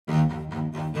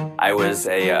I was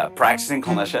a practicing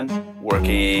clinician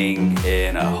working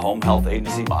in a home health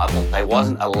agency model. I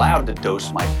wasn't allowed to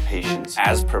dose my patients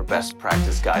as per best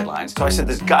practice guidelines. So I said,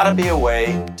 there's gotta be a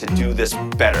way to do this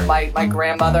better. My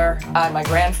grandmother and my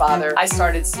grandfather, I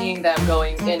started seeing them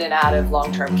going in and out of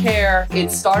long-term care.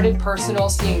 It started personal,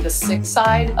 seeing the sick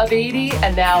side of 80,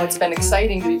 and now it's been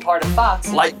exciting to be part of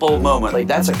Fox. Light bulb moment. Like,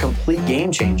 that's a complete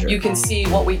game changer. You can see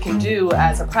what we can do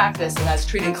as a practice and as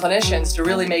treating clinicians to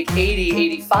really make 80,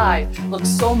 85 look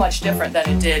so much different than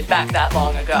it did back that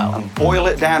long ago. And boil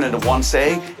it down into one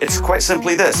saying, it's quite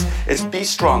simply this. It's be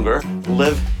stronger,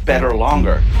 live better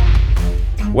longer.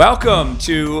 Welcome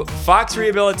to Fox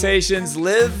Rehabilitation's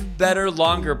Live Better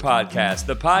Longer podcast,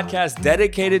 the podcast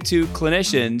dedicated to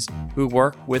clinicians who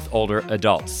work with older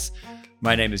adults.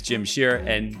 My name is Jim Shear,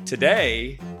 and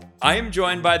today I am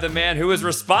joined by the man who is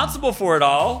responsible for it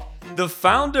all, the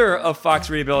founder of Fox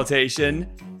Rehabilitation,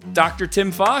 Dr.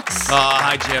 Tim Fox.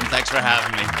 Hi, Jim. Thanks for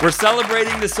having me. We're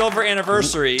celebrating the silver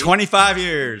anniversary. 25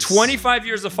 years. 25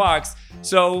 years of Fox.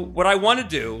 So what I want to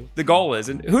do, the goal is,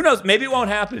 and who knows, maybe it won't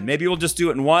happen. Maybe we'll just do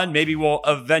it in one. Maybe we'll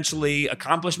eventually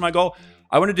accomplish my goal.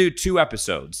 I want to do 2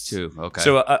 episodes. 2, okay.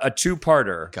 So a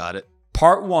 2-parter. Got it.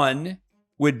 Part 1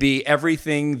 would be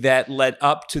everything that led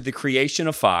up to the creation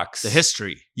of Fox. The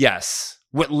history. Yes.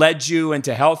 What led you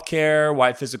into healthcare,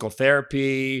 why physical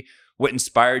therapy, what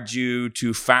inspired you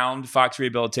to found Fox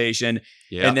Rehabilitation.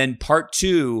 Yeah. And then part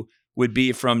 2 would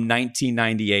be from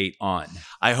 1998 on.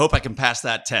 I hope I can pass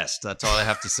that test. That's all I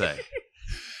have to say.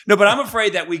 No, but I'm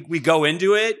afraid that we go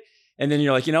into it and then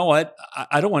you're like, you know what?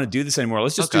 I don't want to do this anymore.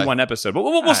 Let's just do one episode. But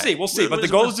we'll see. We'll see. But the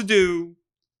goal is to do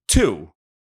 2.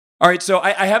 All right. So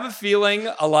I have a feeling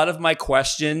a lot of my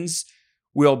questions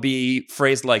will be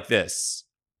phrased like this.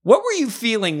 What were you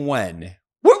feeling when?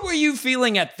 What were you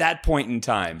feeling at that point in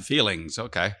time? Feelings.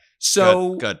 Okay.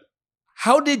 So Good.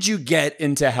 How did you get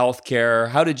into healthcare?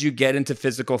 How did you get into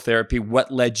physical therapy? What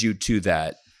led you to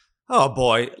that? Oh,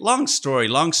 boy. Long story.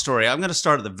 I'm going to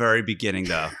start at the very beginning,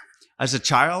 though. As a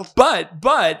child.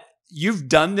 But you've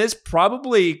done this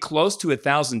probably close to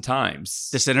 1,000 times.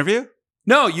 This interview?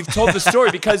 No, you've told the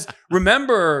story because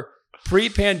remember,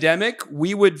 pre-pandemic,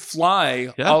 we would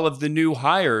fly all of the new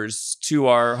hires to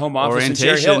our home office in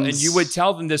Cherry Hill, and you would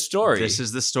tell them this story. This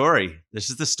is the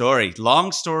story.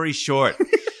 Long story short.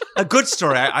 A good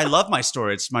story. I love my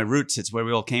story. It's my roots. It's where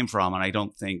we all came from. And I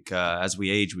don't think as we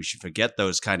age, we should forget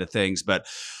those kind of things. But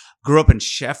grew up in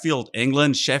Sheffield,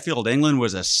 England. Sheffield, England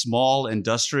was a small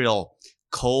industrial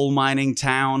coal mining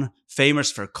town,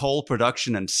 famous for coal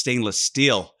production and stainless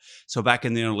steel. So back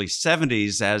in the early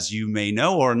 70s, as you may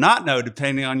know or not know,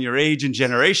 depending on your age and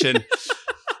generation,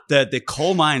 the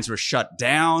coal mines were shut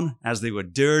down as they were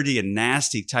dirty and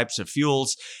nasty types of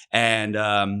fuels.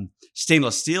 And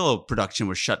stainless steel production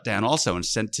was shut down also and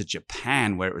sent to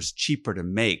Japan, where it was cheaper to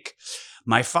make.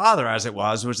 My father, as it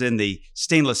was in the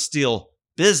stainless steel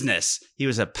business. He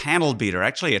was a panel beater,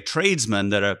 actually a tradesman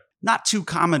that are not too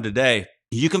common today.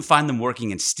 You can find them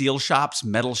working in steel shops,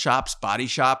 metal shops, body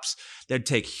shops. They'd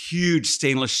take huge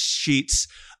stainless sheets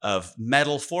of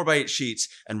metal, 4x8 sheets,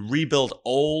 and rebuild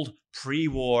old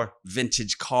pre-war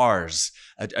vintage cars.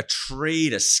 A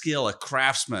trade, a skill, a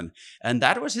craftsman. And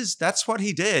that's what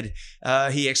he did.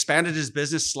 He expanded his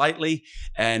business slightly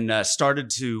and started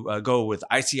to go with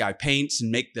ICI paints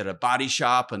and make that a body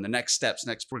shop and the next steps,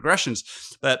 next progressions.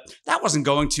 But that wasn't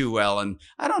going too well. And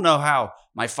I don't know how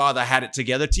my father had it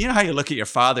together. Do you know how you look at your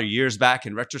father years back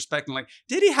in retrospect and like,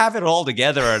 did he have it all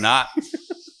together or not?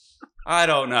 I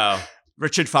don't know.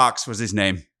 Richard Fox was his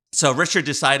name. So Richard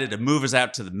decided to move us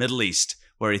out to the Middle East,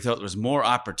 where he thought there was more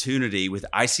opportunity with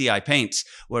ICI paints,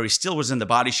 where he still was in the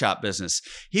body shop business.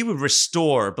 He would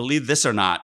restore, believe this or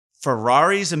not,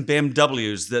 Ferraris and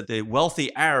BMWs that the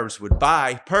wealthy Arabs would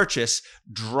buy, purchase,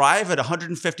 drive at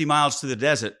 150 miles to the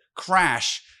desert,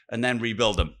 crash, and then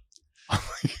rebuild them.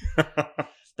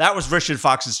 That was Richard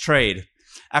Fox's trade.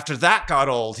 After that got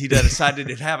old, he decided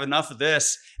he'd have enough of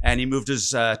this, and he moved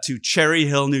us to Cherry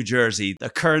Hill, New Jersey, the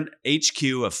current HQ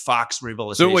of Fox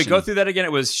Rehabilitation. So wait, go through that again.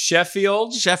 It was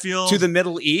Sheffield to the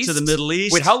Middle East? To the Middle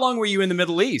East. Wait, how long were you in the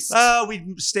Middle East?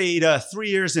 We stayed 3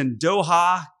 years in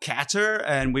Doha, Qatar,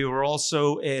 and we were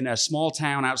also in a small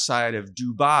town outside of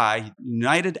Dubai,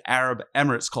 United Arab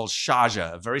Emirates, called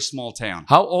Sharjah, a very small town.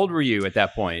 How old were you at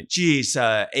that point? Geez,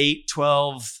 8,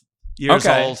 12 years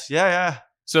old. Yeah.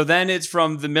 So then it's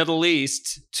from the Middle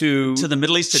East to the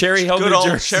Middle East, to Cherry Hill, good New old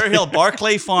Jersey. Cherry Hill,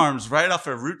 Barclay Farms, right off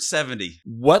of Route 70.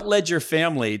 What led your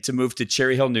family to move to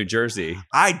Cherry Hill, New Jersey?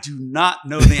 I do not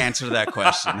know the answer to that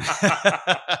question.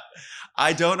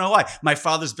 I don't know why. My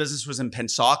father's business was in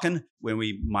Pennsauken when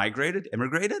we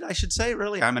immigrated, I should say,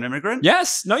 really. I'm an immigrant.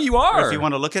 Yes. No, you Or are. if you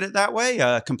want to look at it that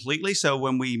way, completely. So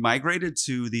when we migrated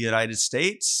to the United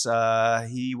States,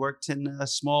 he worked in a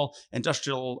small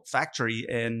industrial factory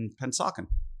in Pennsauken.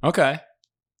 Okay.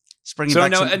 It's bringing, So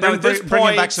back, no- some, no, at this bringing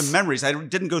back point- some memories. I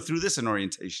didn't go through this in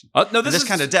orientation. No, this is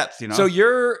kind of depth, you know? So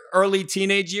you're early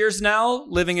teenage years now,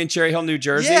 living in Cherry Hill, New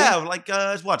Jersey? Yeah, like,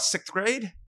 sixth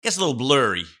grade? Gets a little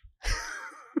blurry.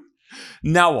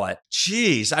 Now what?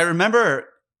 Jeez, I remember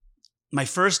my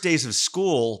first days of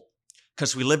school,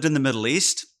 because we lived in the Middle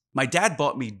East, my dad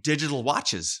bought me digital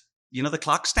watches. You know the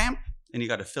clock stamp? And you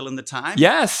got to fill in the time?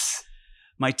 Yes.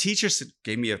 My teacher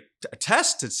gave me a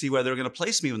test to see where they were going to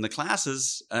place me in the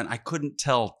classes, and I couldn't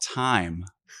tell time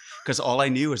because all I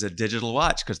knew was a digital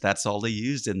watch because that's all they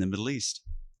used in the Middle East.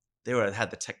 They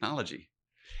had the technology.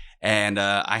 And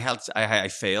I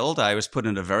failed. I was put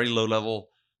in a very low-level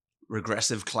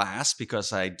regressive class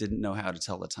because I didn't know how to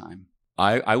tell the time.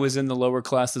 I was in the lower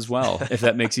class as well, if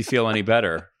that makes you feel any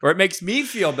better. Or it makes me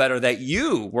feel better that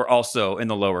you were also in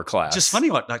the lower class. Just funny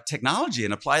what like technology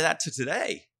and apply that to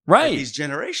today. Right. Like these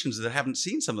generations that haven't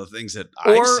seen some of the things that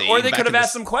I've seen. Or they back could have in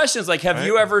asked some questions like, have Right.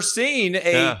 you ever seen a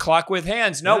Yeah. clock with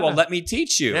hands? No, Yeah. well, let me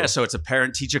teach you. Yeah, so it's a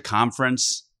parent-teacher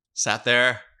conference. Sat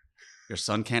there. Your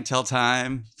son can't tell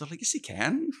time. They're like, yes, he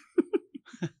can.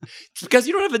 It's because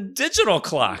you don't have a digital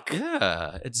clock.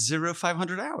 Yeah, it's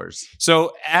 500 hours.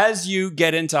 So as you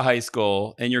get into high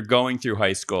school and you're going through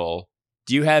high school,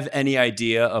 do you have any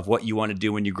idea of what you want to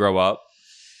do when you grow up?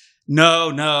 No.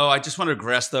 I just want to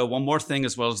regress though. One more thing,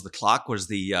 as well as the clock, was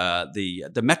the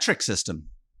metric system.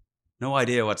 No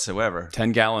idea whatsoever.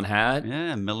 10-gallon hat?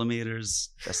 Yeah, millimeters,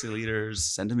 deciliters,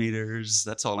 centimeters.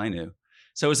 That's all I knew.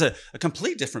 So it was a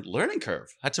complete different learning curve.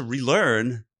 I had to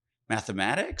relearn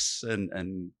mathematics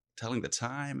and telling the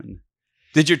time. And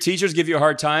Did your teachers give you a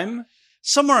hard time?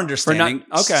 some were understanding.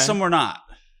 okay. Some were not.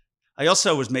 I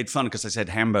also was made fun because I said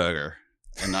hamburger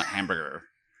and not hamburger.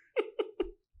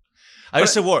 I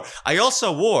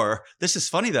also wore, this is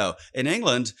funny though, in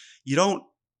England, you don't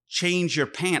change your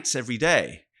pants every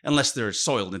day unless they're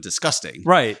soiled and disgusting.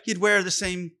 Right. You'd wear the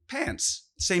same pants,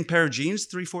 same pair of jeans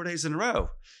 3-4 days in a row.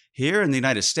 Here in the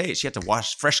United States, you have to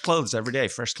wash fresh clothes every day.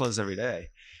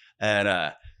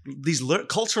 And these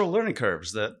cultural learning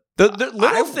curves that The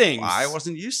little things. I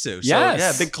wasn't used to. So Yes.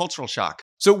 yeah, big cultural shock.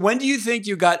 So when do you think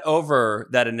you got over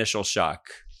that initial shock?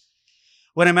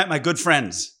 When I met my good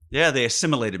friends, yeah, they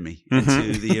assimilated me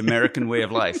into the American way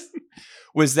of life.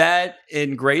 Was that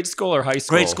in grade school or high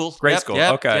school? Grade school. Grade Yep, school.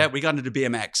 yep, Okay. Yeah, we got into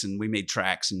BMX and we made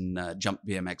tracks and jumped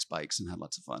BMX bikes and had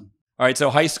lots of fun. All right. So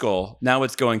high school. Now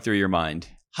what's going through your mind?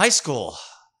 High school.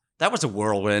 That was a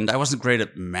whirlwind. I wasn't great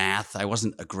at math. I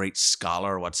wasn't a great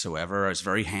scholar whatsoever. I was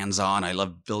very hands-on. I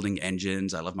loved building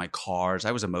engines. I loved my cars.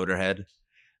 I was a motorhead,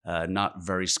 not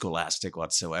very scholastic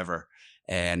whatsoever.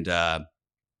 And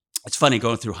it's funny,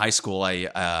 going through high school,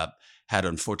 I had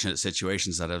unfortunate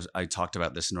situations that I talked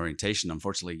about this in orientation.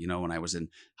 Unfortunately, when I was in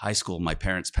high school, my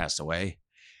parents passed away.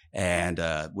 And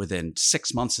within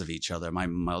 6 months of each other, my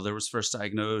mother was first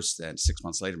diagnosed, and 6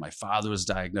 months later, my father was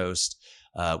diagnosed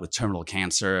with terminal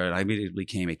cancer, and I immediately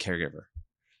became a caregiver.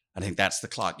 I think that's the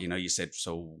clock. You said,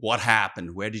 so what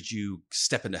happened? Where did you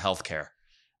step into healthcare?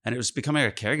 And it was becoming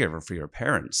a caregiver for your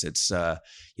parents. It's,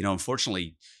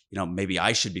 unfortunately, maybe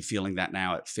I should be feeling that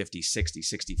now at 50, 60,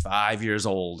 65 years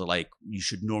old, like you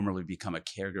should normally become a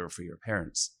caregiver for your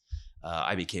parents.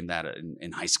 I became that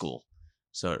in high school.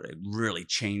 So it really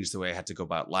changed the way I had to go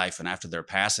about life. And after their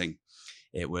passing,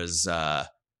 it was, I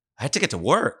had to get to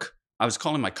work. I was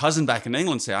calling my cousin back in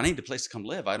England, saying, I need a place to come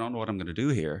live. I don't know what I'm going to do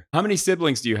here. How many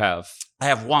siblings do you have? I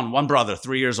have one brother,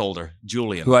 3 years older,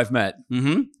 Julian. Who I've met.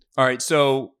 Mm-hmm. All right.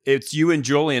 So it's you and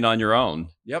Julian on your own.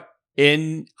 Yep.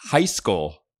 In high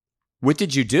school, what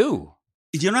did you do?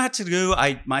 You know what I had to do?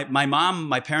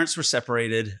 My parents were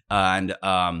separated, and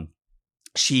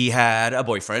she had a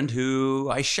boyfriend who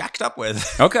I shacked up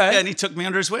with. Okay. And he took me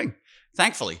under his wing,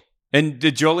 thankfully. And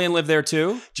did Julian live there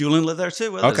too? Julian lived there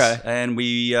too with Okay. us. And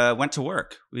we went to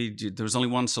work. There was only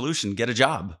one solution: get a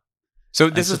job. So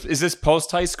is this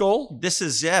post high school? This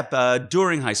is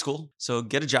during high school. So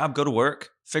get a job, go to work,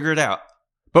 figure it out.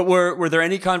 But were there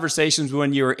any conversations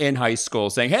when you were in high school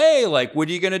saying, hey, like, what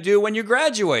are you going to do when you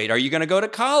graduate? Are you going to go to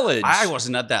college? I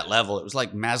wasn't at that level. It was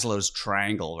like Maslow's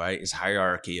triangle, right? His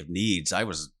hierarchy of needs. I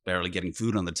was barely getting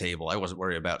food on the table. I wasn't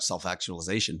worried about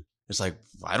self-actualization. It's like,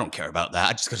 I don't care about that.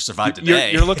 I just got to survive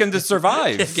today. You're looking to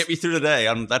survive. Get me through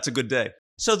today. That's a good day.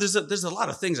 So there's a lot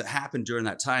of things that happened during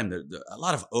that time. A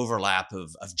lot of overlap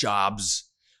of jobs.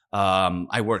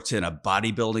 I worked in a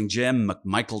bodybuilding gym,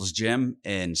 McMichael's Gym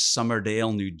in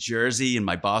Somerdale, New Jersey, and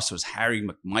my boss was Harry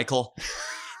McMichael.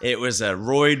 It was a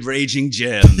roid raging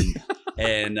gym.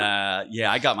 And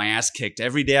I got my ass kicked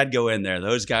every day I'd go in there.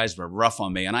 Those guys were rough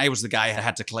on me. And I was the guy who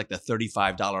had to collect the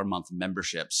 $35 a month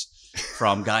memberships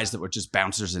from guys that were just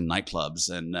bouncers in nightclubs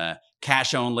and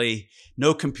cash only,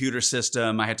 no computer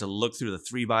system. I had to look through the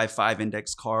 3x5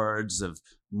 index cards of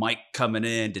Mike coming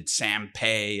in, did Sam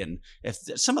pay? And if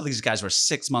some of these guys were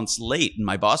 6 months late, and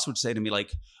my boss would say to me,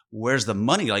 like, where's the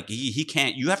money? Like, he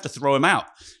can't, you have to throw him out.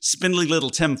 Spindly little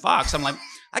Tim Fox. I'm like,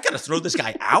 I got to throw this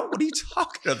guy out? What are you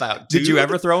talking about, dude? Did you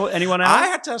ever throw anyone out? I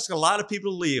had to ask a lot of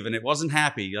people to leave, and it wasn't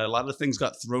happy. A lot of things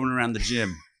got thrown around the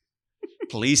gym.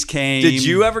 Police came. Did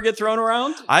you ever get thrown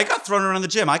around? I got thrown around the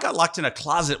gym. I got locked in a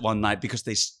closet one night because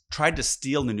they tried to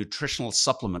steal the nutritional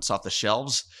supplements off the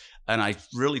shelves. And I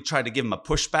really tried to give them a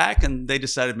pushback, and they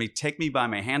decided to take me by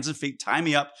my hands and feet, tie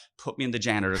me up, put me in the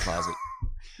janitor closet.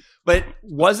 But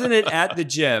wasn't it at the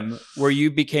gym where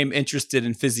you became interested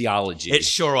in physiology? It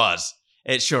sure was.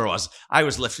 It sure was. I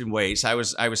was lifting weights. I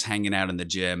was hanging out in the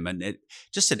gym, and it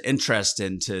just an interest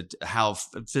into how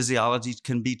physiology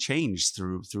can be changed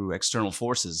through external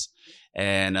forces,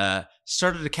 and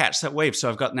started to catch that wave. So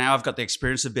I've got the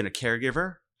experience of being a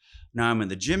caregiver. Now I'm in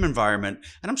the gym environment,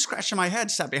 and I'm scratching my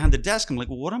head, sat behind the desk. I'm like,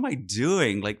 well, what am I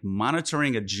doing? Like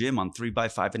monitoring a gym on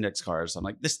 3x5 index cards. I'm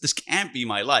like, this can't be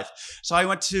my life. So I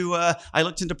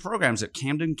looked into programs at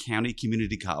Camden County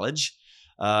Community College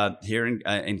here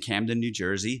in Camden, New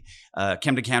Jersey,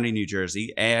 Camden County, New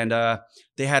Jersey. And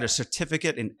they had a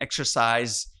certificate in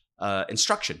exercise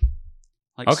instruction.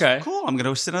 Like, okay, cool. I'm going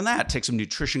to sit on that, take some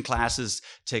nutrition classes,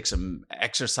 take some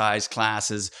exercise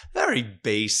classes, very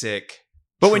basic.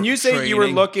 But when you say training. You were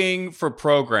looking for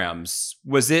programs,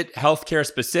 was it healthcare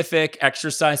specific,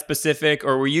 exercise specific,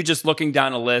 or were you just looking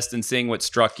down a list and seeing what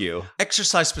struck you?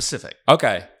 Exercise specific.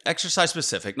 Okay. Exercise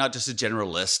specific, not just a general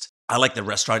list. I like the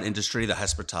restaurant industry, the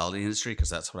hospitality industry, because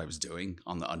that's what I was doing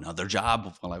on another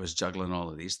job while I was juggling all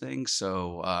of these things.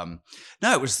 So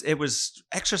no, it was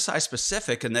exercise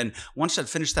specific. And then once I'd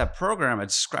finished that program,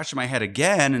 I'd scratch my head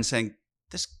again and saying,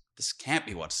 this can't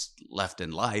be what's left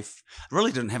in life. I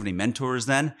really didn't have any mentors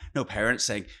then. No parents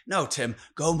saying, no, Tim,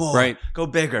 go more, right. Go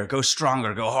bigger, go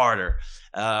stronger, go harder.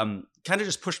 Kind of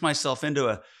just pushed myself into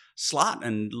a slot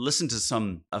and listened to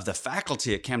some of the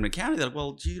faculty at Camden County. They're like,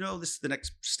 well, do you know the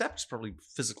next step is probably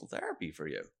physical therapy for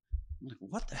you? I'm like,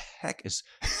 what the heck is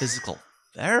physical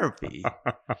therapy?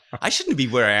 I shouldn't be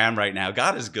where I am right now.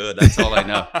 God is good. That's all I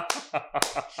know.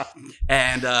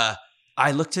 And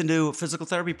I looked into physical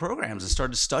therapy programs and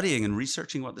started studying and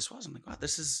researching what this was. I'm like, wow,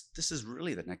 this is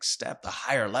really the next step, the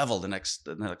higher level, the next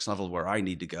level where I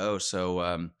need to go.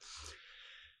 So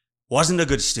wasn't a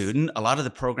good student. A lot of the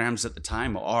programs at the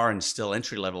time are and still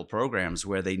entry-level programs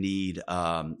where they need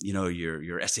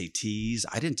your SATs.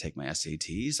 I didn't take my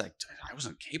SATs. I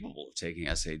wasn't capable of taking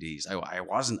SATs. I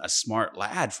wasn't a smart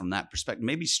lad from that perspective.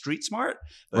 Maybe street smart,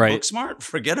 but right. Book smart,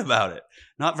 forget about it.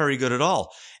 Not very good at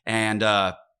all.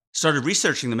 And started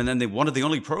researching them, and then one of the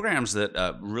only programs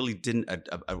that really didn't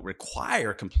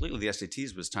require completely the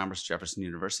SATs was Thomas Jefferson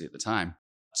University at the time.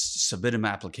 Submitted my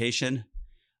application,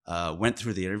 went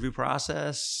through the interview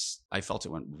process. I felt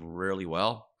it went really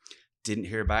well. Didn't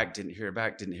hear back.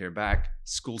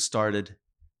 School started.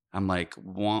 I'm like,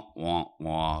 wah, wah,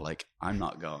 wah. Like, I'm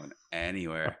not going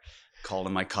anywhere.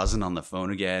 Calling my cousin on the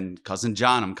phone again. Cousin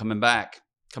John, I'm coming back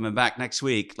next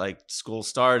week. Like, school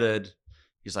started.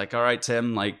 He's like, all right,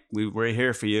 Tim, like we're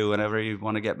here for you whenever you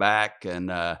want to get back.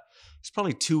 And it's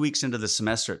probably 2 weeks into the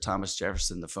semester at Thomas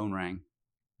Jefferson. The phone rang.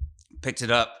 Picked it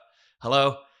up.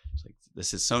 Hello. It's like,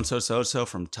 this is so-and-so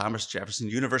from Thomas Jefferson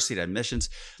University Admissions.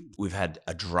 We've had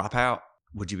a dropout.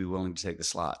 Would you be willing to take the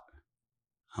slot?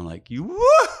 I'm like,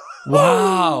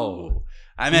 wow.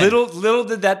 I mean, little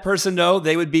did that person know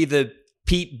they would be the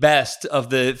Pete Best of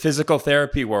the physical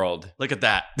therapy world. Look at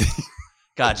that.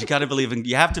 God, you have to believe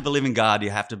in God. You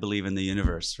have to believe in the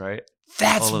universe, right?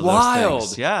 That's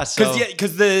wild. Yeah.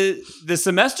 Because the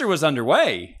semester was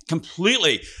underway.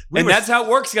 Completely. That's how it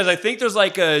works, because I think there's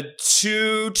like a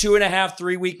 2.5,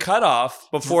 3 week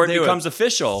cutoff before it becomes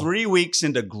official. 3 weeks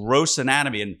into gross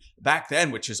anatomy. And back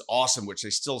then, which is awesome, which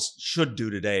they still should do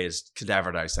today, is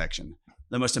cadaver dissection.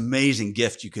 The most amazing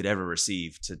gift you could ever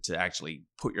receive to actually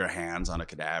put your hands on a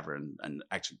cadaver and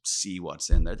actually see what's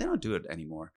in there. They don't do it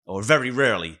anymore, or very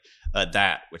rarely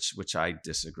that, which I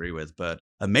disagree with, but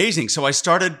amazing. So I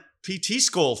started PT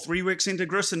school 3 weeks into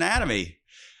gross anatomy,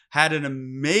 had an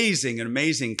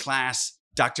amazing class.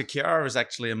 Dr. Chiara was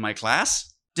actually in my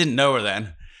class. Didn't know her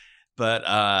then,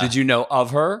 but did you know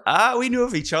of her? We knew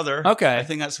of each other. Okay. I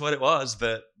think that's what it was,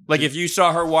 but Like if you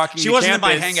saw her walking She the wasn't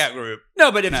campus, in my hangout group.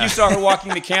 No, but if you saw her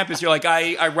walking the campus, you're like,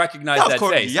 I recognize Yeah, of that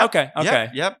course. face. Yep. Okay.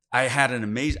 Yep. I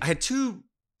had two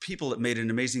people that made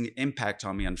an amazing impact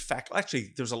on me. In fact,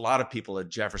 actually, there's a lot of people at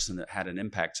Jefferson that had an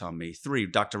impact on me. Three,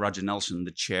 Dr. Roger Nelson,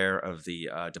 the chair of the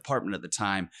department at the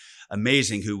time,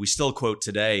 amazing, who we still quote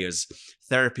today as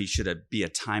therapy should be a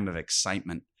time of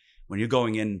excitement. When you're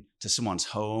going into someone's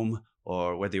home,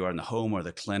 or whether you are in the home or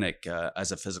the clinic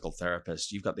as a physical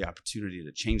therapist, you've got the opportunity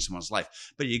to change someone's life.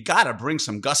 But you got to bring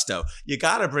some gusto. You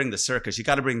got to bring the circus. You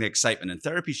got to bring the excitement. And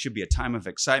therapy should be a time of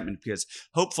excitement because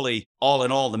hopefully, all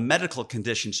in all, the medical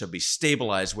condition should be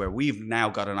stabilized where we've now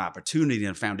got an opportunity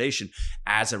and a foundation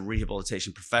as a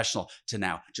rehabilitation professional to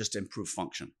now just improve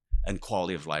function and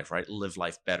quality of life, right? Live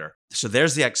life better. So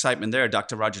there's the excitement there,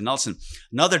 Dr. Roger Nelson.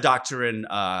 Another doctor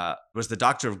was the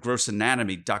doctor of gross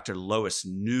anatomy, Dr. Lois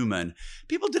Newman.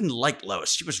 People didn't like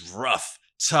Lois. She was rough,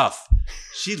 tough.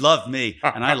 She loved me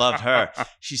and I loved her.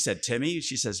 She said, Timmy,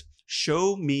 she says,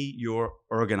 show me your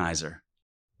organizer.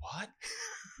 What?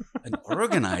 An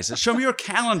organizer? Show me your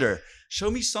calendar. Show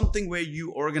me something where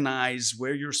you organize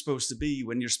where you're supposed to be,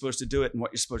 when you're supposed to do it, and what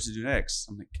you're supposed to do next.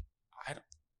 I'm like,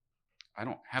 I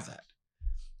don't have that.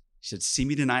 She said, see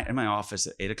me tonight in my office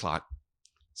at 8:00.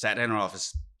 Sat down in her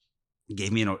office,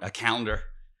 gave me a calendar,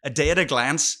 a day at a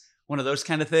glance, one of those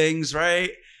kind of things, right?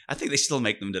 I think they still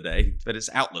make them today, but it's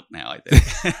Outlook now, I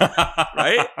think.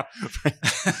 Right?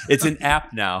 It's an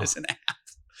app now. It's an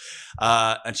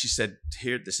app. And she said,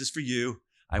 here, this is for you.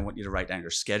 I want you to write down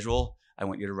your schedule. I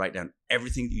want you to write down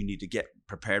everything that you need to get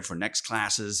prepared for next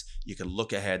classes. You can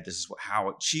look ahead. This is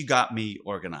how she got me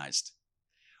organized.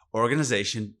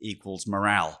 Organization equals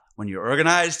morale. When you're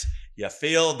organized, you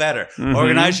feel better. Mm-hmm.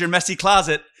 Organize your messy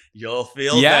closet, you'll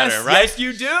feel better, right? Yes,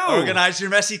 you do. Organize your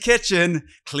messy kitchen,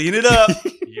 clean it up,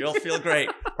 you'll feel great.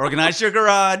 Organize your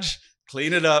garage,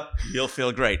 clean it up, you'll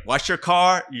feel great. Wash your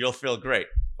car, you'll feel great.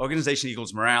 Organization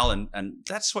equals morale, and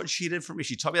that's what she did for me.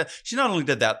 She taught me that. She not only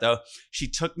did that, though, she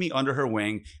took me under her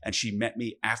wing, and she met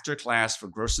me after class for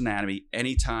gross anatomy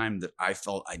anytime that I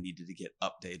felt I needed to get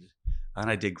updated. And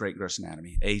I did great gross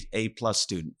anatomy, A+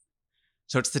 student.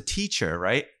 So it's the teacher,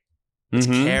 right? It's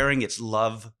caring, it's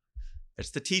love.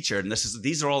 It's the teacher. And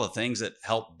these are all the things that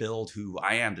help build who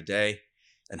I am today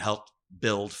and help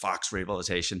build Fox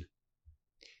Rehabilitation.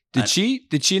 Did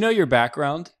she know your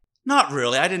background? Not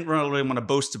really. I didn't really want to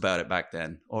boast about it back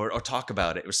then or talk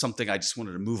about it. It was something I just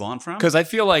wanted to move on from. Because I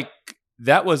feel like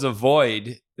that was a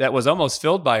void that was almost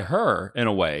filled by her in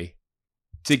a way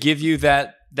to give you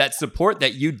that support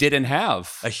that you didn't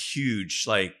have. A huge,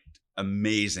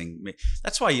 amazing.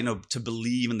 That's why, to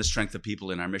believe in the strength of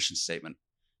people in our mission statement.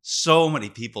 So many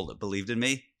people that believed in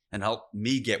me and helped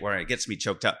me get where it gets me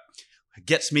choked up. It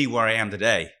gets me where I am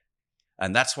today.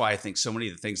 And that's why I think so many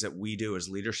of the things that we do as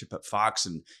leadership at Fox,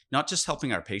 and not just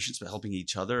helping our patients, but helping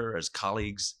each other as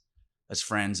colleagues, as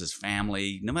friends, as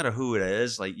family, no matter who it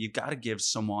is, you've got to give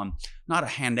someone not a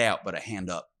handout, but a hand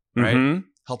up, right? Mm-hmm.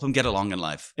 Help them get along in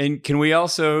life. And can we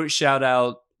also shout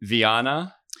out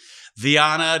Viana?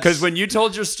 Viana. Because when you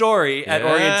told your story at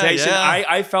orientation,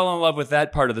 I fell in love with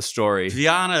that part of the story.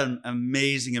 Viana,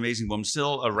 amazing, amazing woman,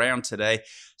 still around today.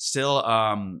 Still,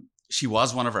 she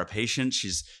was one of our patients.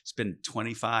 It's been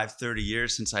 25, 30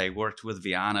 years since I worked with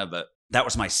Viana, but that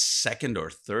was my second or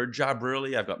third job,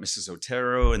 really. I've got Mrs.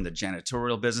 Otero in the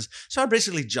janitorial business. So I'm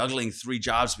basically juggling 3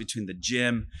 jobs between the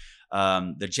gym,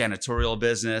 the janitorial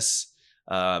business.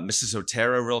 Mrs.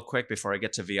 Otero, real quick, before I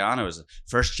get to Viana, was a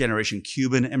first-generation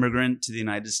Cuban immigrant to the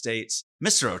United States.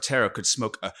 Mr. Otero could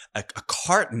smoke a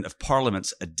carton of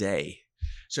Parliaments a day.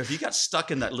 So if you got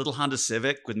stuck in that little Honda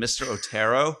Civic with Mr.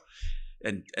 Otero,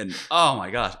 and oh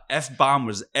my gosh, F-bomb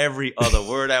was every other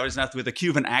word out of his mouth with a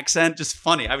Cuban accent, just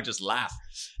funny. I would just laugh.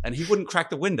 And he wouldn't crack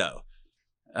the window.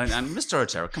 And Mr.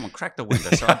 Otero, come on, crack the window.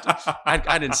 So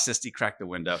I'd insist he crack the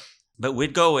window. But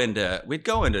we'd clean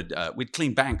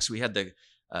banks. We had the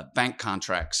bank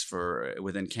contracts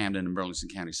within Camden and Burlington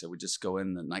County. So we'd just go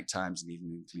in the night times and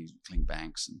even clean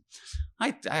banks. And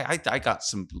I got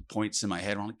some points in my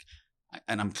head.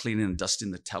 I'm cleaning and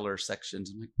dusting the teller sections.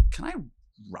 I'm like, can I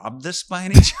rob this by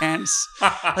any chance?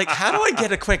 How do I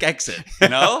get a quick exit? I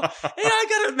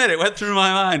got to admit, it went through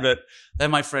my mind, but then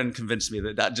my friend convinced me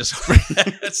that just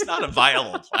it's not a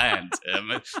viable plan, Tim.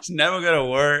 It's never going to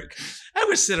work. I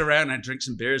would sit around and drink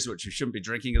some beers, which we shouldn't be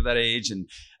drinking at that age, and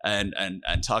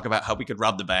talk about how we could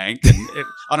rob the bank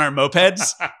on our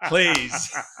mopeds,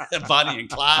 please. Bonnie and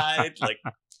Clyde,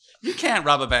 you can't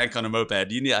rob a bank on a moped.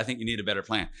 I think you need a better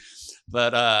plan.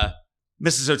 But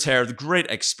Mrs. Otero, the great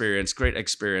experience.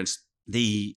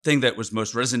 The thing that was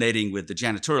most resonating with the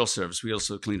janitorial service, we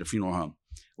also cleaned a funeral home,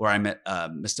 where I met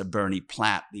Mr. Bernie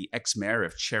Platt, the ex-mayor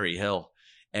of Cherry Hill.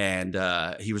 And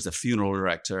he was the funeral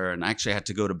director. And I actually had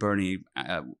to go to Bernie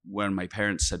when my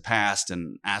parents had passed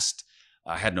and asked.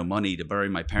 I had no money to bury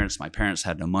my parents. My parents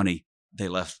had no money. They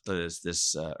left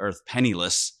this earth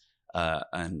penniless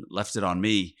and left it on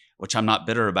me, which I'm not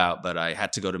bitter about. But I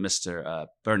had to go to Mr.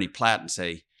 Bernie Platt and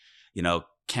say,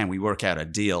 can we work out a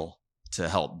deal to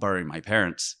help bury my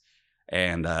parents?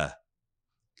 And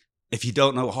if you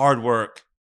don't know hard work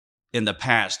in the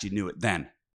past, you knew it then.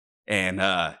 And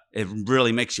it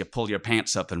really makes you pull your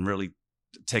pants up and really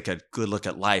take a good look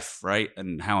at life, right?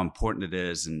 And how important it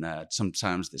is. And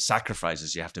sometimes the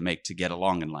sacrifices you have to make to get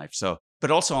along in life. So,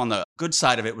 but also on the good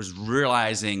side of it was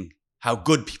realizing how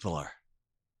good people are.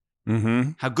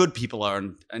 Mm-hmm. How good people are.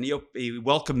 And he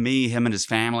welcomed me, him and his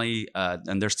family,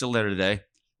 and they're still there today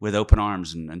with open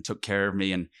arms and took care of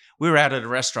me. And we were out at a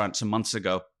restaurant some months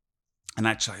ago. And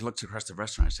actually, I looked across the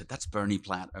restaurant. I said, "That's Bernie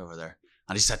Platt over there." And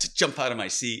I just had to jump out of my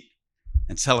seat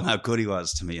and tell him how good he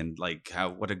was to me and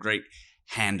what a great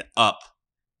hand up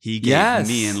he gave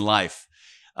me in life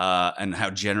and how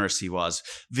generous he was.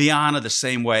 Viana, the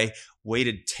same way,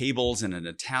 waited tables in an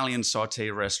Italian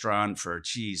saute restaurant for,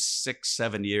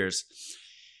 6-7 years.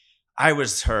 I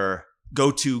was her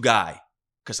go-to guy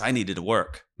because I needed to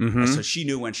work. Mm-hmm. So she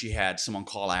knew when she had someone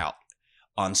call out.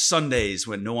 On Sundays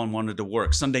when no one wanted to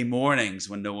work, Sunday mornings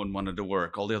when no one wanted to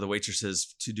work, all the other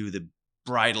waitresses to do the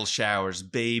bridal showers,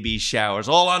 baby showers,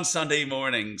 all on Sunday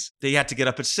mornings. They had to get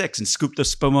up at 6 and scoop the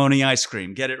Spumoni ice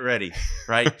cream, get it ready,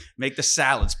 right? Make the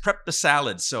salads, prep the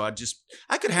salads. So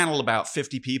I could handle about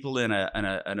 50 people in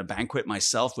a banquet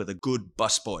myself with a good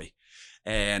busboy.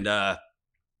 And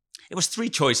it was 3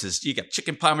 choices. You got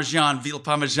chicken parmesan, veal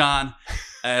parmesan,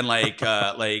 and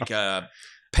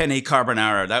penne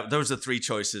carbonara. Those are 3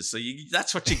 choices. So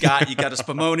that's what you got. You got a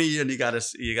spumoni and you got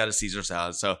a Caesar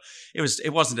salad. So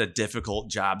it wasn't a difficult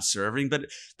job serving, but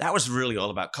that was really all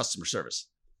about customer service.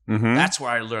 Mm-hmm. That's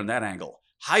where I learned that angle.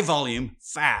 High volume,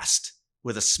 fast,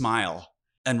 with a smile,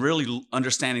 and really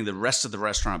understanding the rest of the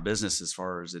restaurant business as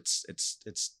far as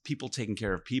it's people taking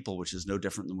care of people, which is no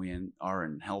different than we are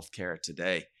in healthcare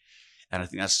today. And I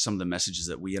think that's some of the messages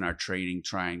that we in our training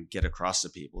try and get across to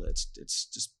people. It's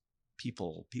just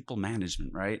people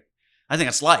management, right? I think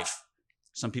that's life.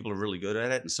 Some people are really good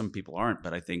at it and some people aren't.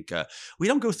 But I think we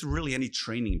don't go through really any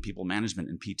training in people management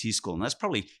in PT school. And that's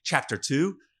probably chapter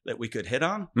 2 that we could hit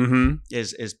on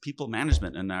is people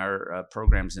management in our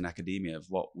programs in academia of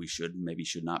what we should and maybe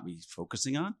should not be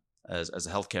focusing on as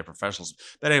healthcare professionals.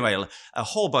 But anyway, a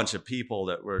whole bunch of people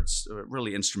that were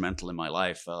really instrumental in my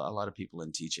life, a lot of people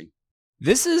in teaching.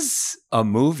 This is a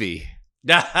movie.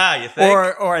 You think?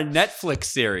 Or a Netflix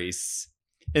series.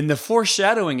 And the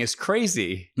foreshadowing is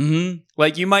crazy. Mm-hmm.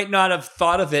 Like you might not have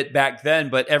thought of it back then,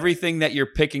 but everything that you're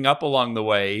picking up along the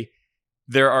way,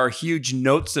 there are huge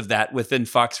notes of that within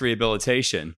Fox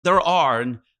Rehabilitation. There are,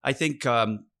 and I think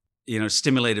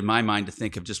stimulated my mind to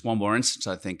think of just one more instance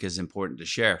I think is important to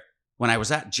share. When I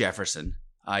was at Jefferson,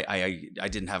 I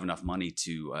didn't have enough money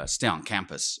to stay on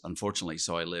campus, unfortunately,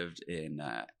 so I lived in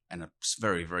a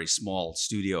very, very small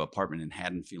studio apartment in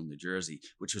Haddonfield, New Jersey,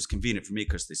 which was convenient for me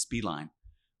because the speed line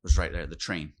was right there, the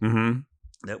train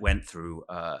that went through,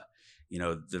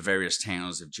 the various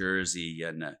towns of Jersey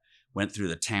and went through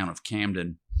the town of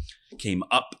Camden, came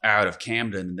up out of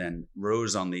Camden, and then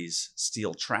rose on these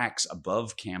steel tracks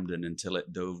above Camden until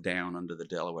it dove down under the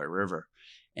Delaware River.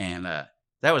 And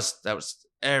that was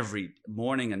every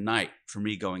morning and night for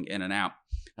me going in and out.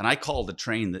 And I called the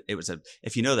train that it was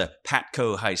if you know the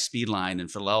Patco high speed line in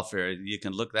Philadelphia, you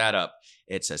can look that up.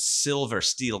 It's a silver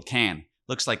steel can.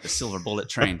 Looks like the Silver Bullet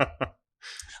train.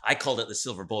 I called it the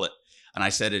Silver Bullet. And I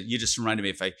said, you just reminded me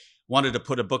if I wanted to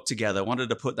put a book together, wanted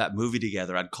to put that movie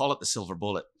together, I'd call it the Silver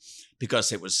Bullet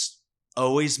because it was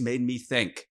always made me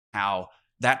think how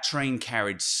that train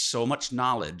carried so much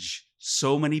knowledge,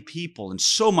 so many people, and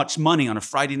so much money on a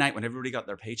Friday night when everybody got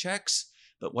their paychecks.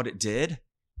 But what it did,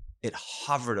 it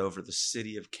hovered over the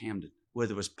city of Camden where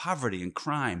there was poverty and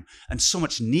crime and so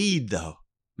much need, though.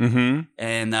 Mm-hmm.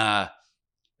 And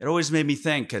it always made me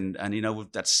think, and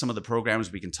that's some of the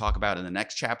programs we can talk about in the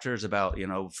next chapters about,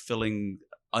 filling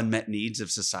unmet needs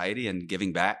of society and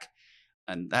giving back.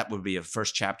 And that would be a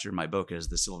first chapter in my book is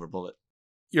The Silver Bullet.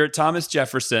 You're at Thomas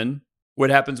Jefferson.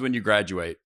 What happens when you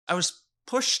graduate? I was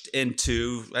pushed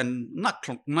into, and not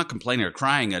complaining or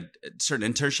crying, at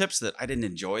certain internships that I didn't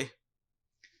enjoy.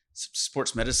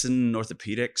 Sports medicine,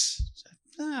 orthopedics.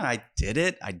 I did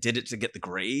it. I did it to get the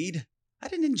grade. I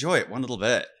didn't enjoy it one little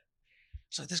bit.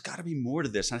 So there's got to be more to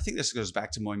this. And I think this goes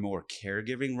back to my more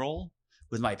caregiving role,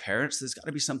 with my parents, there's got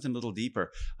to be something a little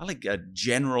deeper. I like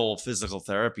general physical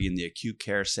therapy in the acute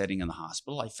care setting in the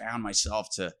hospital. I found myself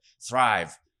to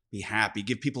thrive, be happy,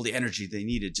 give people the energy they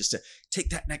needed just to take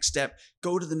that next step,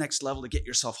 go to the next level to get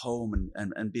yourself home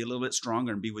and be a little bit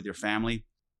stronger and be with your family.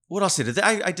 What else did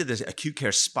I did this acute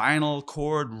care spinal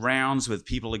cord rounds with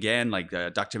people again, like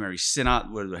Dr. Mary Sinnott,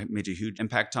 who made a huge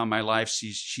impact on my life.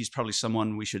 She's probably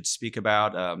someone we should speak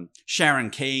about. Sharon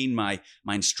Kane, my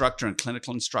instructor and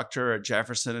clinical instructor at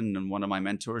Jefferson, and one of my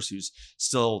mentors who's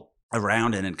still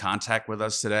around and in contact with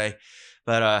us today.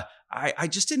 But I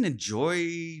just didn't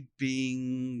enjoy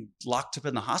being locked up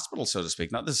in the hospital, so to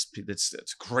speak. Not this.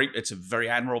 It's great. It's a very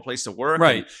admirable place to work.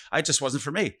 Right. It just wasn't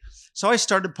for me. So I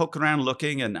started poking around,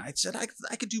 looking, and I said,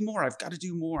 I could do more. I've got to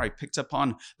do more. I picked up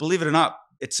on, believe it or not,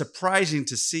 it's surprising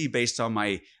to see based on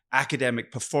my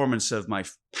academic performance of my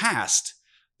past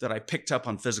that I picked up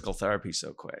on physical therapy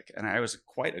so quick. And I was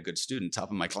quite a good student, top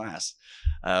of my class,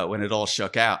 when it all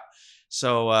shook out.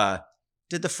 So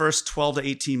did the first 12 to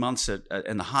 18 months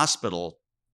in the hospital,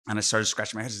 and I started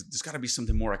scratching my head. There's got to be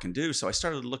something more I can do. So I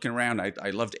started looking around. I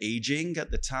loved aging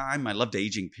at the time. I loved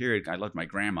aging, period. I loved my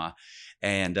grandma.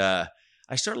 And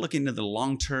I started looking into the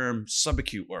long-term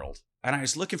subacute world. And I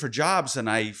was looking for jobs, and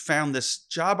I found this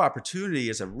job opportunity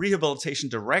as a rehabilitation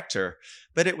director,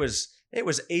 but it was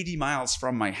 80 miles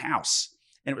from my house.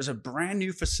 And it was a brand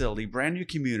new facility, brand new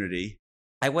community.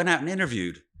 I went out and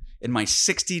interviewed in my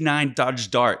 69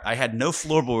 Dodge Dart. I had no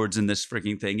floorboards in this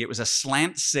freaking thing. It was a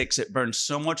slant 6. It burned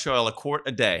so much oil, a quart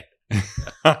a day.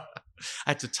 I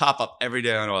had to top up every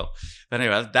day on oil. But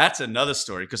anyway, that's another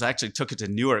story, because I actually took it to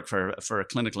Newark for a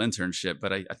clinical internship,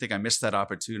 but I think I missed that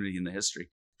opportunity in the history.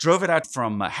 Drove it out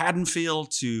from Haddonfield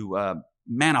to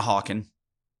Manahawkin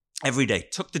every day.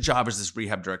 Took the job as this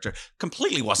rehab director.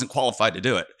 Completely wasn't qualified to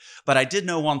do it. But I did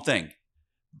know one thing.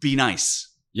 Be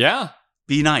nice. Yeah.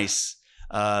 Be nice.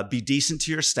 Be decent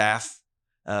to your staff,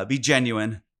 be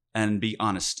genuine, and be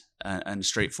honest and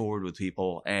straightforward with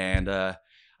people. And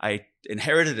I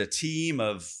inherited a team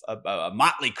of a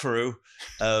motley crew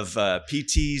of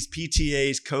PTs,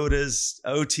 PTAs, CODAs,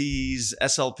 OTs,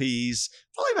 SLPs,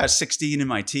 probably about 16 in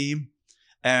my team,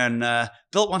 and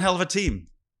built one hell of a team.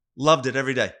 Loved it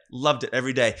every day. Loved it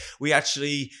every day. We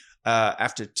actually,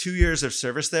 after 2 years of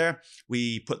service there,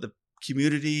 we put the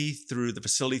community through the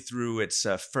facility through its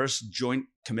first Joint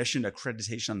Commission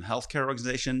Accreditation on Healthcare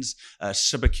Organizations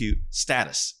subacute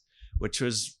status, which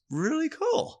was really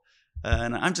cool.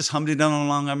 And I'm just humming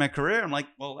along on my career. I'm like,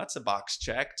 well, that's a box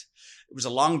checked. It was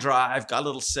a long drive, got a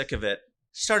little sick of it.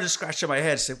 Started scratching my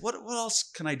head, say, what else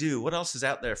can I do? What else is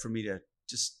out there for me to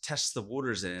just test the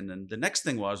waters in? And the next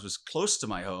thing was close to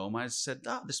my home. I said,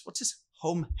 what's this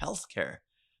home healthcare?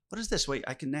 What is this? Wait,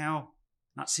 I can now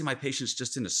not see my patients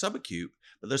just in a subacute,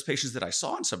 but those patients that I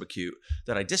saw in subacute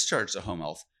that I discharged to home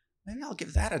health, maybe I'll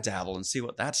give that a dabble and see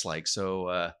what that's like.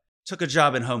 So took a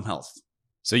job in home health.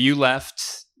 So you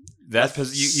left that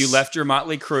you left your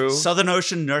motley crew. Southern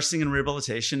Ocean Nursing and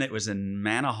Rehabilitation. It was in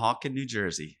Manahawkin, New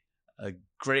Jersey. A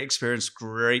great experience,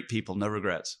 great people, no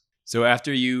regrets. So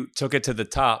after you took it to the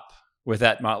top with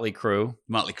that motley crew.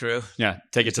 Motley crew. Yeah,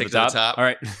 take it to the top. All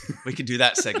right. We could do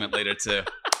that segment later too.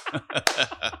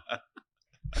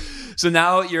 So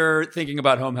now you're thinking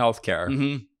about home health care.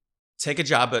 Mm-hmm. Take a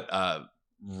job at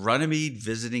Runnymede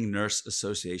Visiting Nurse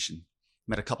Association.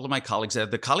 Met a couple of my colleagues there.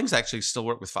 The colleagues actually still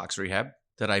work with Fox Rehab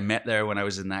that I met there when I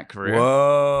was in that career.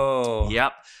 Whoa.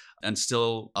 Yep. And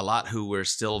still a lot who we're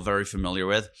still very familiar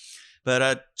with.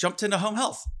 But jumped into home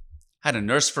health. Had a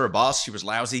nurse for a boss. She was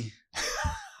lousy.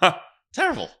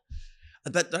 Terrible.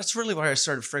 But that's really why I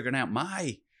started figuring out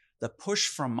the push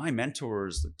from my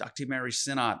mentors, Dr. Mary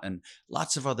Sinnott, and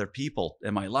lots of other people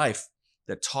in my life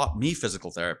that taught me physical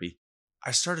therapy.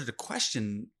 I started to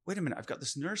question, wait a minute, I've got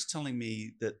this nurse telling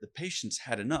me that the patients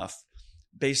had enough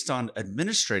based on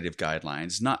administrative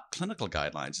guidelines, not clinical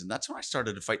guidelines. And that's when I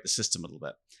started to fight the system a little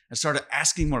bit. I started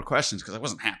asking more questions because I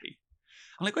wasn't happy.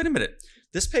 I'm like, wait a minute,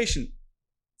 this patient,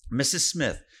 Mrs.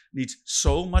 Smith, needs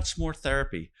so much more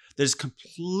therapy that is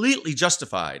completely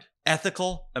justified,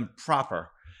 ethical, and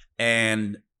proper.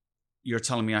 And you're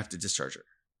telling me I have to discharge her.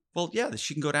 Well, yeah,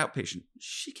 she can go to outpatient.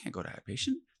 She can't go to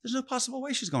outpatient. There's no possible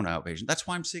way she's going to outpatient. That's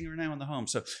why I'm seeing her now in the home.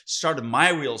 So started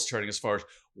my wheels turning as far as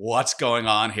what's going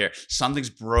on here. Something's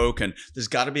broken. There's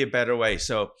got to be a better way.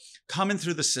 So coming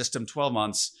through the system, 12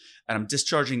 months, and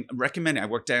I'm recommending, I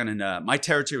work down in, my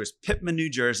territory was Pittman, New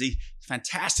Jersey.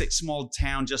 Fantastic small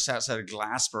town just outside of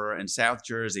Glassboro in South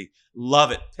Jersey.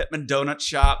 Love it. Pittman Donut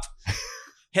Shop.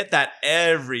 Hit that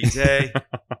every day.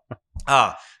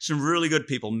 Some really good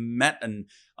people met. And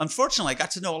unfortunately, I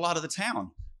got to know a lot of the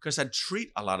town because I'd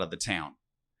treat a lot of the town.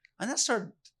 And that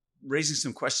started raising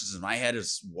some questions in my head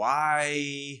is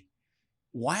why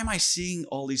am I seeing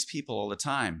all these people all the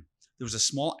time? There was a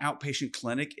small outpatient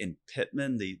clinic in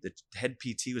Pittman. The head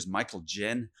PT was Michael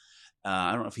Jin.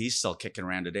 I don't know if he's still kicking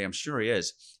around today. I'm sure he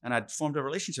is. And I'd formed a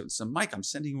relationship with him. Mike, I'm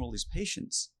sending you all these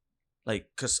patients. Like,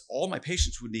 because all my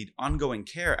patients would need ongoing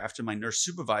care after my nurse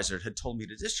supervisor had told me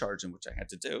to discharge them, which I had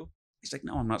to do. He's like,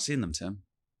 no, I'm not seeing them, Tim.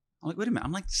 I'm like, wait a minute.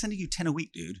 I'm like sending you 10 a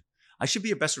week, dude. I should be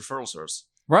your best referral source.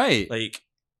 Right. Like,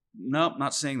 nope,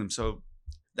 not seeing them. So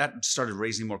that started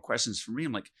raising more questions for me.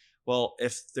 I'm like, well,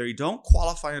 if they don't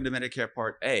qualify under Medicare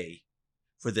Part A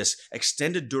for this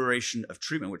extended duration of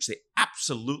treatment, which they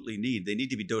absolutely need, they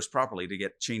need to be dosed properly to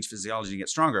get change physiology and get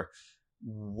stronger.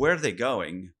 Where are they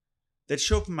going? They'd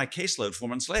show up in my caseload 4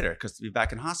 months later because they'd be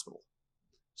back in hospital.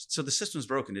 So the system's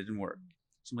broken. It didn't work.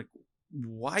 So I'm like,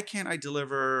 why can't I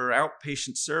deliver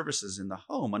outpatient services in the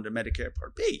home under Medicare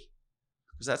Part B?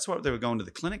 Because that's what they were going to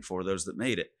the clinic for, those that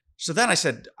made it. So then I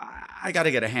said, I got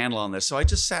to get a handle on this. So I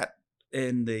just sat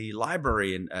in the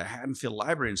library, in Haddonfield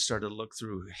Library, and started to look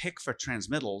through HCFA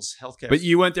transmittals, healthcare. But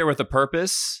you went there with a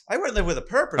purpose? I went there with a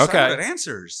purpose. Okay. I wanted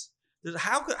answers.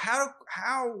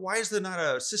 Why is there not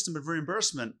a system of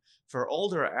reimbursement for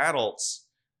older adults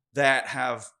that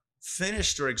have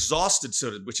finished or exhausted,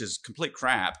 which is complete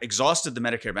crap, exhausted the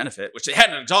Medicare benefit, which they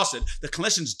hadn't exhausted. The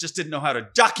clinicians just didn't know how to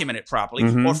document it properly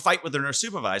or fight with their nurse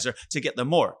supervisor to get them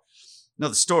more.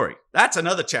 Another story. That's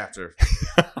another chapter,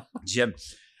 Jim.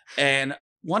 And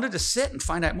wanted to sit and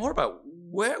find out more about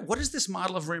what is this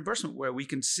model of reimbursement where we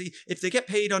can see if they get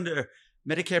paid under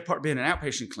Medicare Part B in an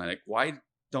outpatient clinic, why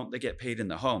don't they get paid in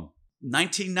the home?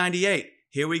 1998.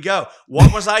 Here we go.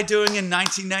 What was I doing in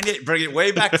 1998? Bring it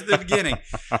way back to the beginning.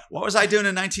 What was I doing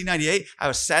in 1998? I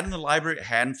was sat in the library at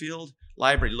Haddonfield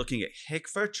Library looking at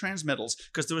HCFA transmittals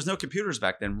because there was no computers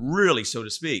back then, really, so to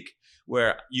speak,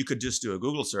 where you could just do a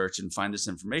Google search and find this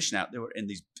information out. They were in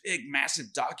these big,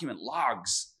 massive document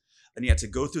logs, and you had to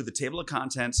go through the table of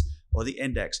contents or the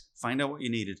index, find out what you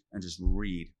needed, and just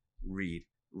read.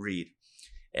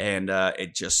 And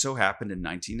it just so happened in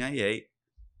 1998,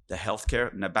 the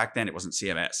healthcare, now back then it wasn't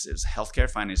CMS, it was Healthcare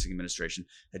Financing Administration,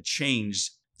 had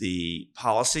changed the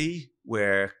policy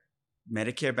where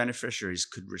Medicare beneficiaries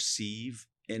could receive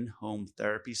in-home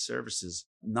therapy services,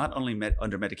 not only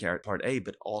under Medicare Part A,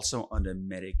 but also under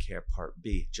Medicare Part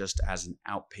B, just as an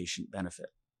outpatient benefit.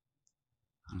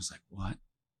 I was like, what?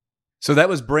 So that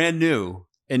was brand new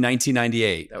in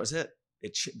 1998. That was it.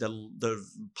 The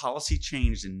policy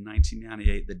changed in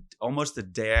 1998, almost the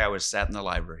day I was sat in the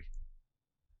library.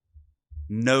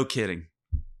 No kidding.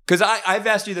 Because I've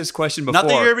asked you this question before. Not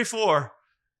the year before.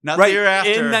 Not right, the year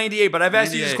after. In 98, but I've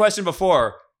asked you this question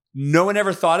before. No one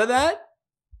ever thought of that?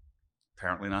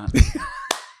 Apparently not.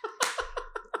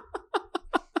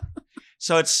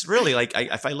 So it's really like,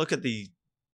 if I look at the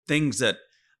things that,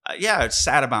 it's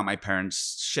sad about my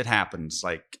parents. Shit happens.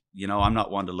 Like, I'm not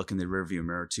one to look in the rearview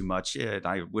mirror too much. Yeah,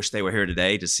 I wish they were here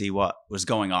today to see what was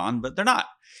going on, but they're not.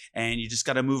 And you just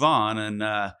got to move on.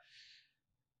 And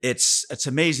it's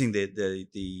amazing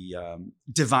the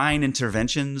divine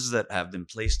interventions that have been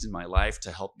placed in my life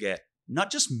to help get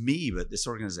not just me, but this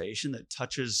organization that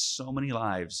touches so many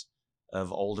lives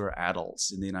of older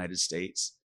adults in the United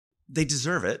States. They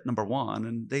deserve it, number one,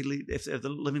 and if they're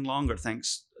living longer,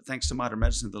 thanks to modern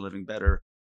medicine, they're living better.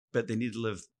 But they need to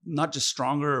live not just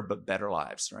stronger, but better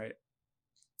lives, right?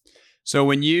 So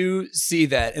when you see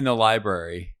that in the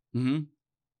library,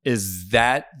 is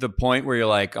that the point where you're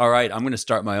like, all right, I'm going to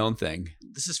start my own thing?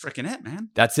 This is freaking it, man.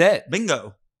 That's it.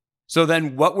 Bingo. So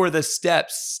then what were the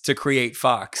steps to create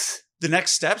Fox? The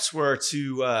next steps were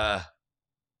to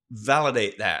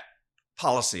validate that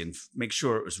policy and make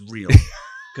sure it was real.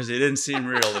 Because it didn't seem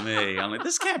real to me. I'm like,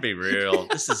 this can't be real.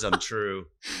 This is untrue.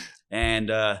 And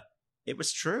it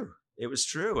was true. It was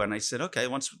true. And I said, okay,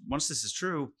 once this is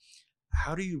true,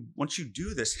 once you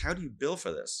do this, how do you bill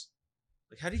for this?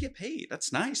 Like, how do you get paid?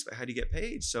 That's nice, but how do you get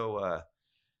paid? So I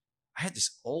had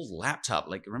this old laptop,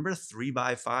 like, remember a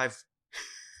 3x5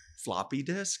 floppy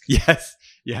disk?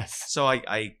 Yes. So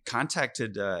I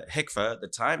contacted HCFA at the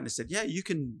time, and they said, yeah, you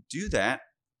can do that.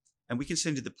 And we can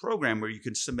send you the program where you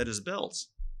can submit as bills.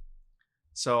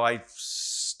 So I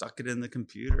stuck it in the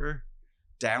computer,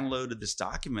 downloaded this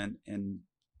document, and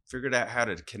figured out how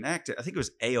to connect it. I think it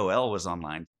was AOL was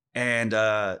online, and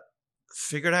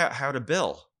figured out how to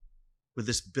bill with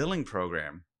this billing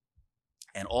program.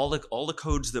 And all the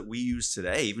codes that we use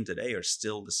today, even today, are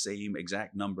still the same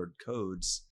exact numbered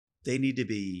codes. They need to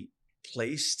be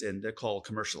placed, and they're called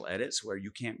commercial edits, where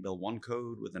you can't bill one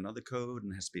code with another code,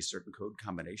 and it has to be certain code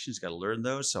combinations. You got to learn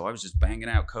those. So I was just banging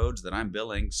out codes that I'm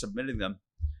billing, submitting them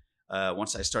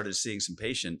once I started seeing some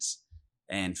patients.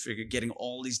 and getting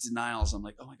all these denials. I'm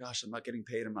like, oh my gosh, I'm not getting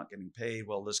paid.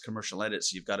 Well, there's commercial edits.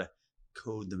 So you've got to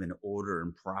code them in order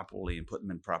and properly and put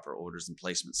them in proper orders and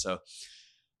placements. So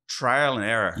trial and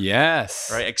error.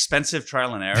 Yes. Right. Expensive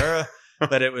trial and error.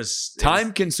 But it was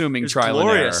time-consuming trial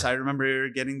glorious. and error. I remember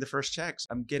getting the first checks.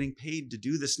 I'm getting paid to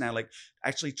do this now, like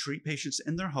actually treat patients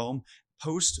in their home,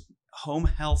 post-home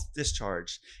health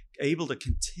discharge, able to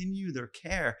continue their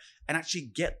care and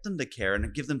actually get them the care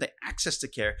and give them the access to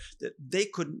care that they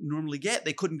couldn't normally get.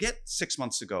 They couldn't get 6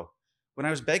 months ago when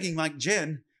I was begging Mike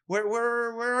Jen, where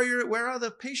are the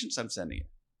patients I'm sending you?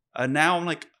 And now I'm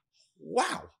like,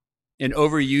 wow. An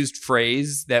overused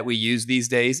phrase that we use these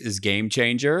days is game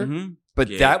changer. Mm-hmm. But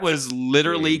that was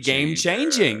literally game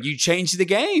changing. You changed the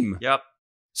game. Yep.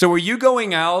 So were you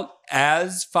going out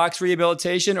as Fox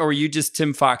Rehabilitation, or were you just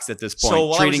Tim Fox at this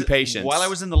point, treating patients? While I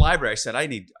was in the library, I said, I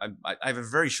have a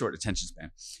very short attention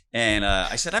span. And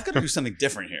I said, I've got to do something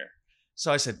different here.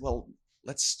 So I said, well,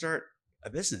 let's start a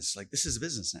business. Like, this is a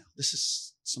business now. This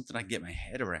is something I can get my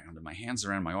head around and my hands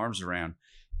around, my arms around.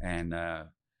 And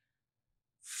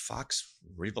Fox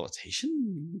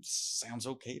Rehabilitation sounds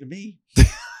okay to me.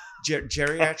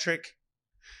 Geriatric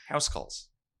house calls.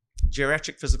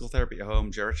 Geriatric physical therapy at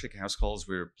home, geriatric house calls.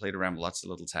 We played around with lots of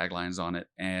little taglines on it.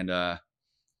 And I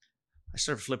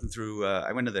started flipping through.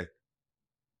 I went to the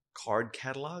card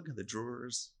catalog, the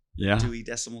drawers, Dewey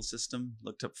Decimal System,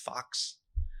 looked up Fox,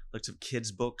 looked up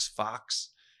kids' books, Fox,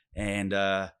 and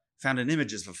found an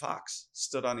image of a fox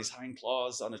stood on his hind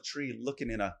claws on a tree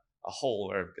looking in a hole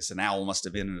where I guess an owl must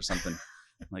have been in or something.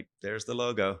 Like, there's the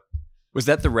logo. Was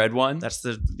that the red one? That's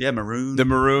the maroon. The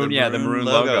maroon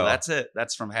logo. That's it.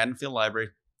 That's from Haddonfield Library.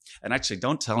 And actually,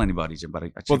 don't tell anybody, Jim.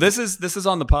 But well, this is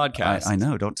on the podcast. I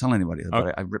know. Don't tell anybody.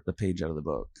 But I ripped the page out of the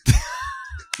book.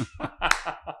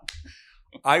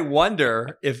 I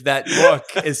wonder if that book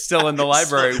is still in the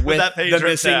library with that page the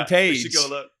missing page. We should go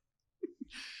look.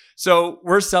 So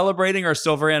we're celebrating our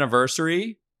silver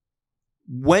anniversary.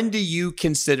 When do you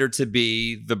consider to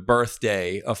be the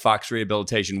birthday of Fox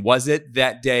Rehabilitation? Was it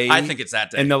that day? I think it's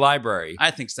that day. In the library.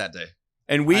 I think it's that day.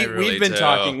 And we've been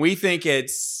talking. We think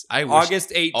it's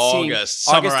August 18th. August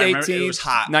 18th, it was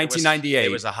hot. 1998.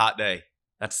 It was a hot day.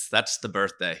 That's the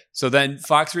birthday. So then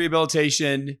Fox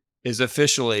Rehabilitation is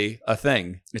officially a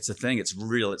thing. It's a thing. It's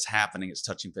real. It's happening. It's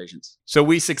touching patients. So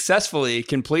we successfully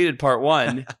completed part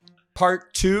 1.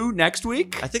 Part 2 next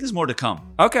week? I think there's more to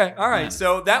come. Okay. All right. Yeah.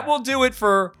 So that will do it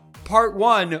for part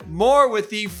 1. More with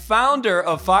the founder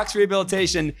of Fox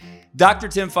Rehabilitation, Dr.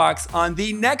 Tim Fox, on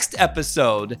the next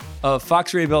episode of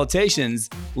Fox Rehabilitation's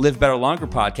Live Better Longer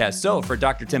podcast. So for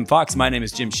Dr. Tim Fox, my name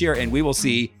is Jim Shear, and we will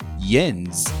see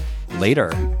Yins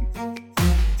later.